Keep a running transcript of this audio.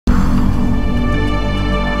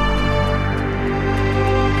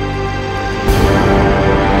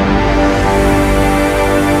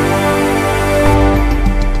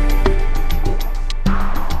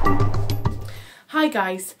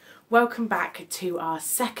guys, welcome back to our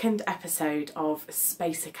second episode of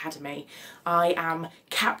Space Academy. I am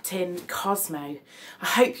Captain Cosmo. I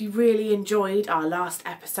hope you really enjoyed our last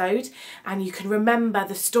episode and you can remember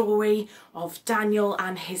the story of Daniel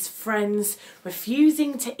and his friends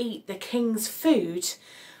refusing to eat the king's food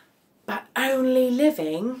but only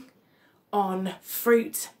living on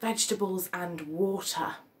fruit, vegetables and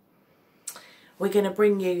water. We're going to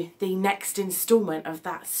bring you the next instalment of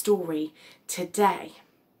that story today.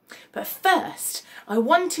 But first, I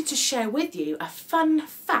wanted to share with you a fun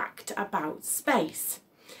fact about space.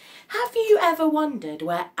 Have you ever wondered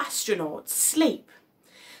where astronauts sleep?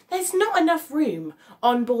 There's not enough room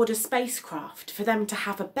on board a spacecraft for them to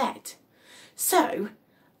have a bed. So,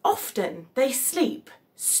 often they sleep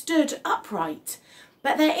stood upright,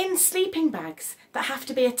 but they're in sleeping bags that have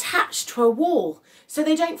to be attached to a wall so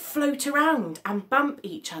they don't float around and bump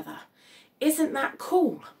each other. Isn't that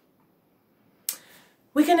cool?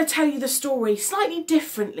 We're going to tell you the story slightly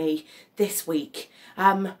differently this week.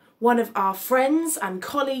 One of our friends and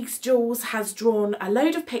colleagues, Jules, has drawn a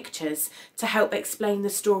load of pictures to help explain the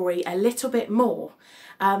story a little bit more.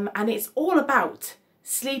 And it's all about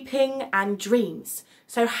sleeping and dreams.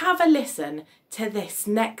 So have a listen to this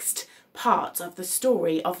next part of the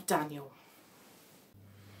story of Daniel.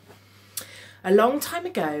 A long time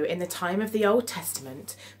ago, in the time of the Old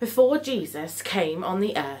Testament, before Jesus came on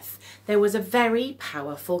the earth, there was a very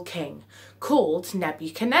powerful king called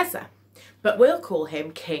Nebuchadnezzar, but we'll call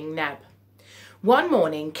him King Neb. One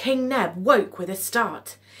morning, King Neb woke with a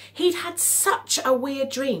start. He'd had such a weird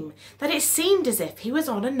dream that it seemed as if he was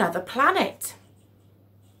on another planet.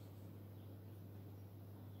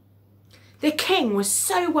 The king was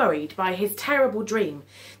so worried by his terrible dream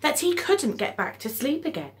that he couldn't get back to sleep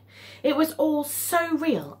again. It was all so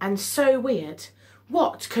real and so weird.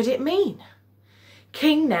 What could it mean?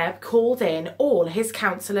 King Neb called in all his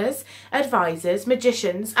counsellors, advisors,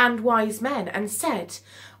 magicians and wise men and said,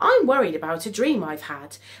 "I'm worried about a dream I've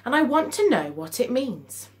had and I want to know what it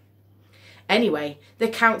means." Anyway, the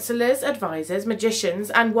counsellors, advisors, magicians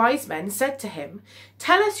and wise men said to him,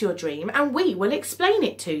 "Tell us your dream and we will explain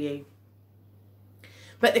it to you."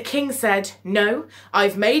 But the king said, "No,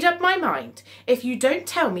 I've made up my mind. If you don't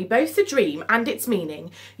tell me both the dream and its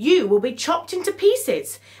meaning, you will be chopped into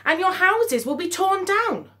pieces and your houses will be torn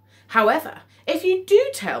down. However, if you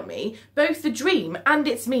do tell me both the dream and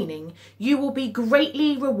its meaning, you will be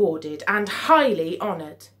greatly rewarded and highly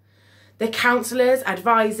honoured." The counsellors,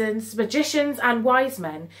 advisors, magicians and wise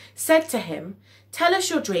men said to him, "Tell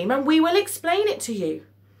us your dream and we will explain it to you."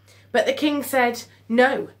 But the king said,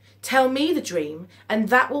 "No. Tell me the dream, and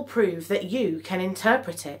that will prove that you can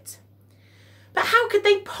interpret it." But how could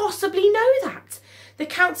they possibly know that? The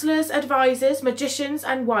counsellors, advisors, magicians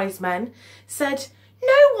and wise men said,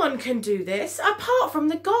 "No one can do this apart from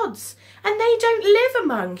the gods, and they don't live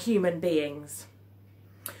among human beings."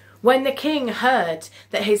 When the king heard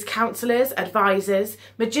that his counsellors, advisors,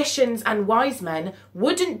 magicians and wise men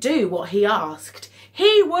wouldn't do what he asked,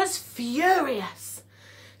 he was furious.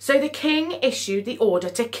 So the king issued the order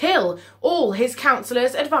to kill all his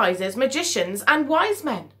counsellors, advisors, magicians and wise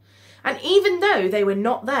men. And even though they were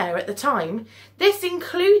not there at the time, this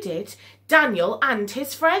included Daniel and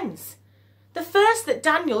his friends. The first that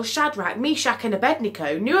Daniel, Shadrach, Meshach and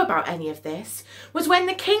Abednego knew about any of this was when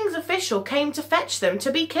the king's official came to fetch them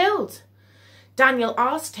to be killed. Daniel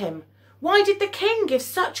asked him, "Why did the king give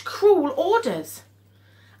such cruel orders?"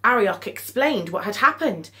 Arioch explained what had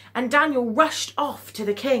happened, and Daniel rushed off to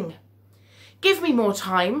the king. "Give me more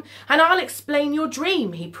time, and I'll explain your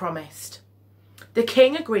dream," he promised. The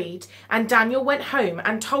king agreed, and Daniel went home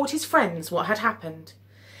and told his friends what had happened.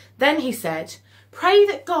 Then he said, "Pray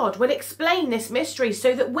that God will explain this mystery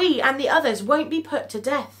so that we and the others won't be put to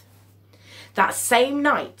death." That same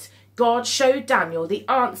night, God showed Daniel the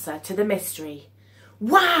answer to the mystery.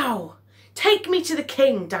 "Wow! Take me to the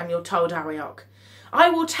king," Daniel told Arioch. "I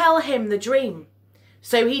will tell him the dream."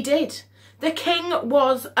 So he did. The king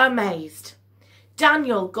was amazed.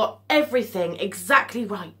 Daniel got everything exactly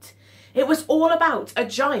right. It was all about a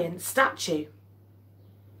giant statue.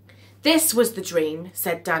 "This was the dream,"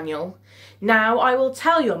 said Daniel. "Now I will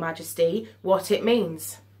tell your majesty what it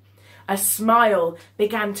means." A smile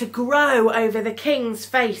began to grow over the king's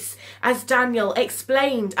face as Daniel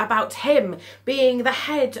explained about him being the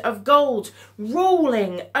head of gold,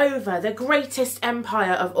 ruling over the greatest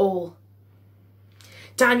empire of all.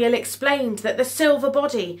 Daniel explained that the silver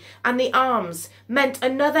body and the arms meant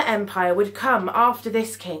another empire would come after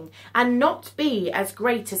this king and not be as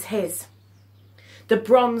great as his. The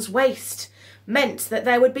bronze waist meant that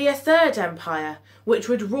there would be a third empire which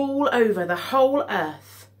would rule over the whole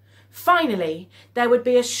earth. Finally, there would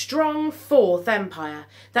be a strong fourth empire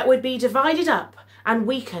that would be divided up and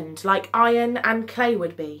weakened like iron and clay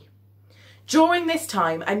would be. During this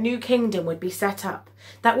time, a new kingdom would be set up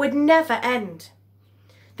that would never end.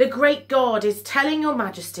 The great God is telling your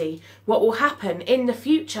majesty what will happen in the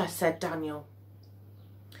future, said Daniel.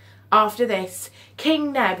 After this,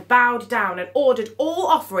 King Neb bowed down and ordered all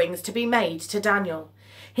offerings to be made to Daniel.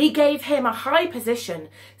 He gave him a high position,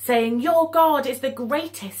 saying, "Your God is the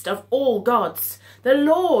greatest of all gods, the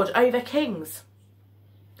Lord over kings."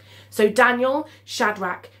 So Daniel,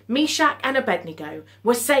 Shadrach, Meshach and Abednego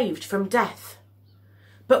were saved from death.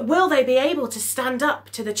 But will they be able to stand up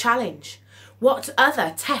to the challenge? What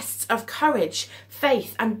other tests of courage,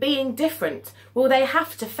 faith and being different will they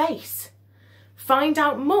have to face? Find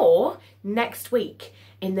out more next week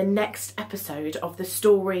in the next episode of the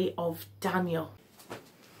story of Daniel.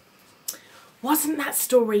 Wasn't that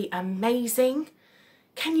story amazing?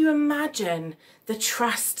 Can you imagine the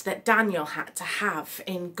trust that Daniel had to have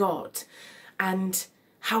in God and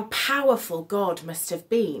how powerful God must have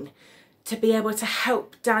been to be able to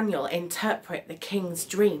help Daniel interpret the king's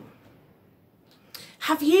dream?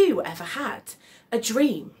 Have you ever had a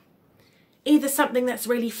dream? Either something that's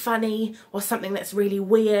really funny or something that's really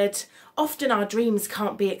weird. Often our dreams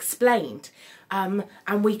can't be explained and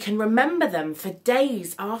we can remember them for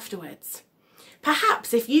days afterwards.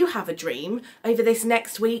 Perhaps if you have a dream over this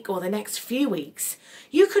next week or the next few weeks,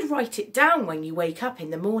 you could write it down when you wake up in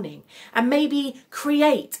the morning and maybe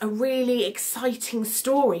create a really exciting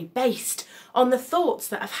story based on the thoughts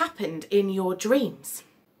that have happened in your dreams.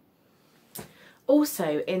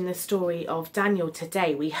 Also, in the story of Daniel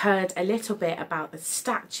today, we heard a little bit about the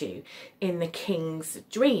statue in the king's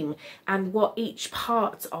dream and what each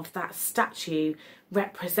part of that statue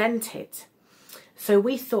represented. So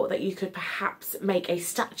we thought that you could perhaps make a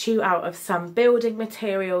statue out of some building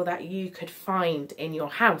material that you could find in your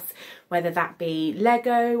house, whether that be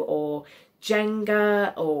Lego or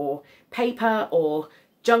Jenga or paper or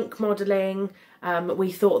junk modelling.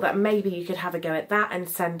 We thought that maybe you could have a go at that and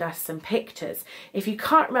send us some pictures. If you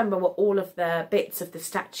can't remember what all of the bits of the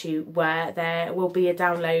statue were, there will be a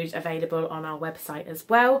download available on our website as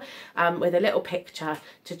well, with a little picture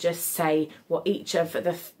to just say what each of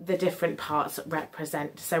the different parts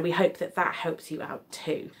represent. So we hope that that helps you out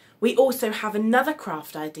too. We also have another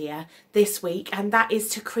craft idea this week, and that is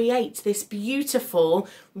to create this beautiful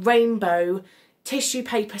rainbow tissue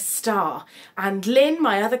paper star, and Lynn,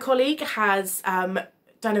 my other colleague, has done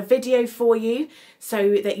a video for you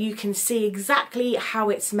so that you can see exactly how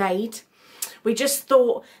it's made. We just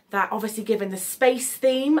thought that obviously given the space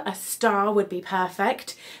theme, a star would be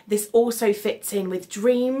perfect. This also fits in with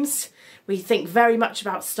dreams. We think very much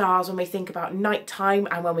about stars when we think about nighttime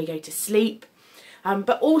and when we go to sleep.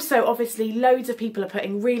 But also, obviously, loads of people are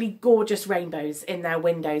putting really gorgeous rainbows in their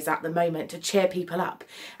windows at the moment to cheer people up.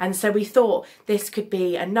 And so we thought this could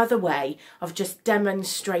be another way of just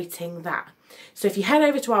demonstrating that. So if you head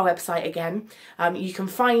over to our website again, you can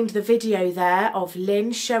find the video there of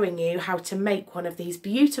Lynn showing you how to make one of these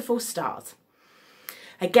beautiful stars.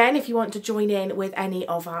 Again, if you want to join in with any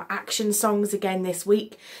of our action songs again this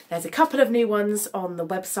week, there's a couple of new ones on the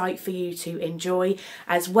website for you to enjoy,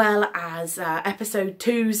 as well as episode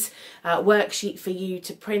 2's worksheet for you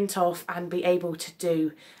to print off and be able to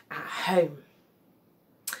do at home.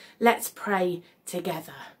 Let's pray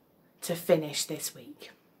together to finish this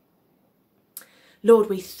week. Lord,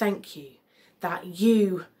 we thank you that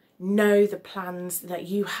you know the plans that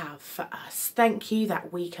you have for us. Thank you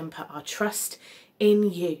that we can put our trust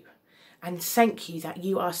in you, and thank you that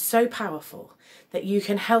you are so powerful that you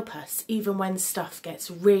can help us even when stuff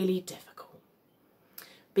gets really difficult.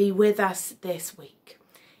 Be with us this week.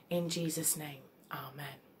 In Jesus' name,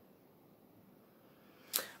 amen.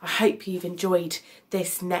 I hope you've enjoyed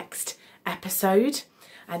this next episode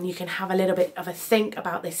and you can have a little bit of a think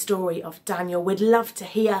about this story of Daniel. We'd love to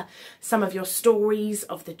hear some of your stories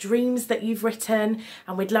of the dreams that you've written,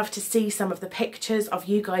 and we'd love to see some of the pictures of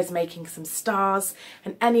you guys making some stars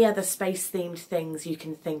and any other space themed things you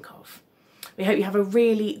can think of. We hope you have a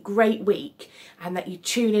really great week and that you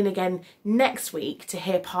tune in again next week to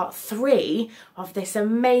hear part 3 of this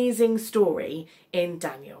amazing story in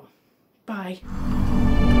Daniel. Bye.